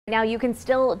Now you can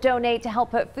still donate to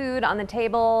help put food on the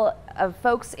table of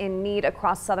folks in need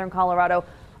across southern Colorado.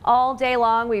 All day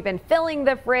long, we've been filling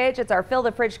the fridge. It's our Fill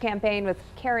the Fridge campaign with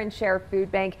Care and Share Food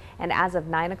Bank. And as of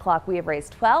 9 o'clock, we have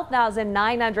raised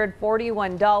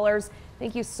 $12,941.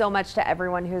 Thank you so much to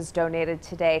everyone who's donated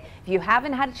today. If you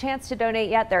haven't had a chance to donate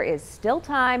yet, there is still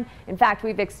time. In fact,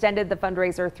 we've extended the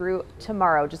fundraiser through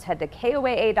tomorrow. Just head to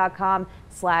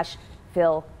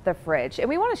KOAA.com/fillthefridge. And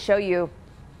we want to show you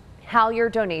how your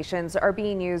donations are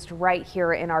being used right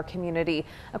here in our community.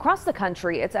 Across the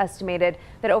country, it's estimated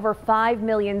that over 5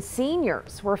 million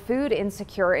seniors were food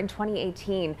insecure in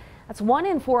 2018. That's 1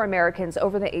 in 4 Americans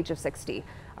over the age of 60.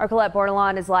 Our Colette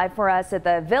Bordelon is live for us at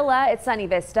the Villa at Sunny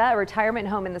Vista, a retirement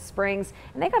home in the Springs,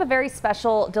 and they got a very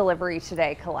special delivery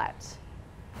today, Colette.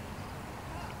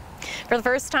 For the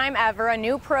first time ever, a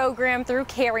new program through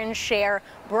Care and Share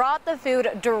brought the food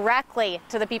directly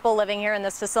to the people living here in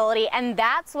this facility, and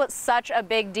that's what's such a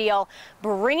big deal,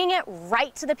 bringing it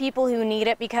right to the people who need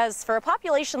it, because for a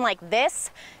population like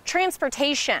this,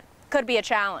 transportation could be a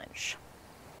challenge.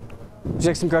 Would you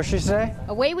like some groceries today?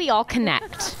 A way we all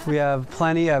connect. We have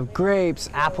plenty of grapes,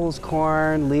 apples,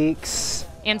 corn, leeks.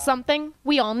 And something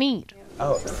we all need.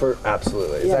 Oh,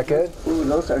 absolutely. Is that good? Ooh,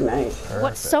 those are nice. Perfect.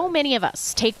 What so many of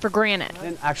us take for granted.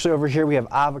 And actually over here we have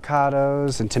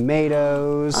avocados and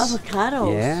tomatoes.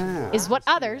 Avocados? Yeah. Is what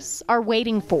others are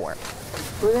waiting for.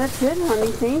 Well, that's it,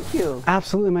 honey. Thank you.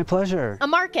 Absolutely, my pleasure. A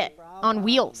market on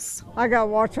wheels. I got to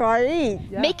watch what I eat.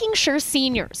 Making sure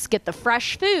seniors get the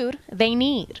fresh food they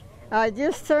need. I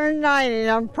just turned 90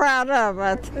 and I'm proud of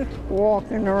it.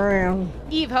 Walking around.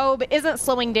 Eve Hobe isn't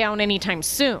slowing down anytime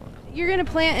soon. You're going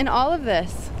to plant in all of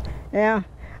this? Yeah.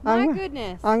 My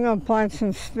goodness. I'm going to plant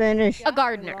some spinach. A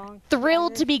gardener,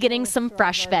 thrilled to be getting some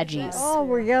fresh veggies. Oh,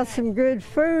 we got some good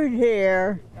food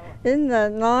here. Isn't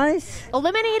that nice?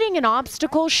 Eliminating an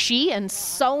obstacle she and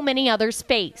so many others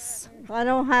face. I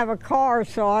don't have a car,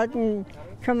 so I can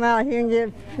come out here and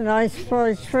get nice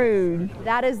fresh food.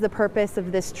 That is the purpose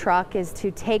of this truck, is to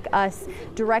take us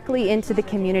directly into the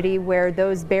community where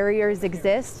those barriers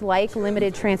exist, like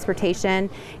limited transportation,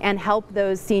 and help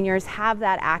those seniors have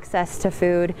that access to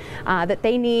food that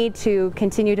they need to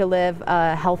continue to live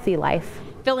a healthy life.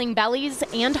 Filling bellies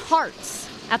and hearts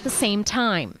at the same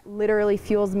time. Literally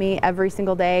fuels me every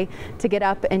single day to get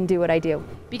up and do what I do.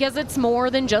 Because it's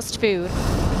more than just food.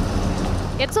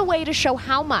 It's a way to show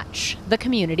how much the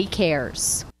community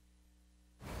cares.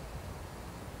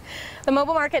 The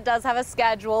mobile market does have a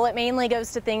schedule. It mainly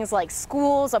goes to things like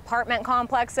schools, apartment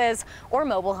complexes, or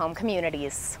mobile home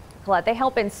communities. Colette, they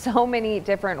help in so many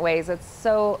different ways. It's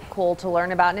so cool to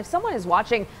learn about. And if someone is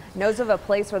watching, knows of a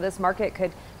place where this market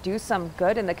could do some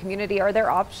good in the community, are there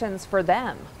options for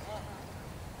them?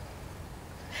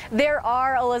 There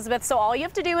are, Elizabeth, so all you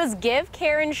have to do is give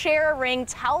Care and Share a ring,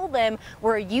 tell them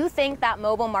where you think that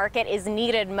mobile market is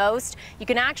needed most. You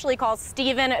can actually call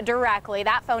Stephen directly.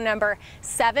 That phone number,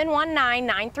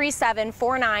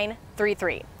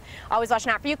 719-937-4933. Always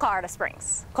watching out for you, Colorado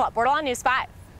Springs. Colette Bordelon, News 5.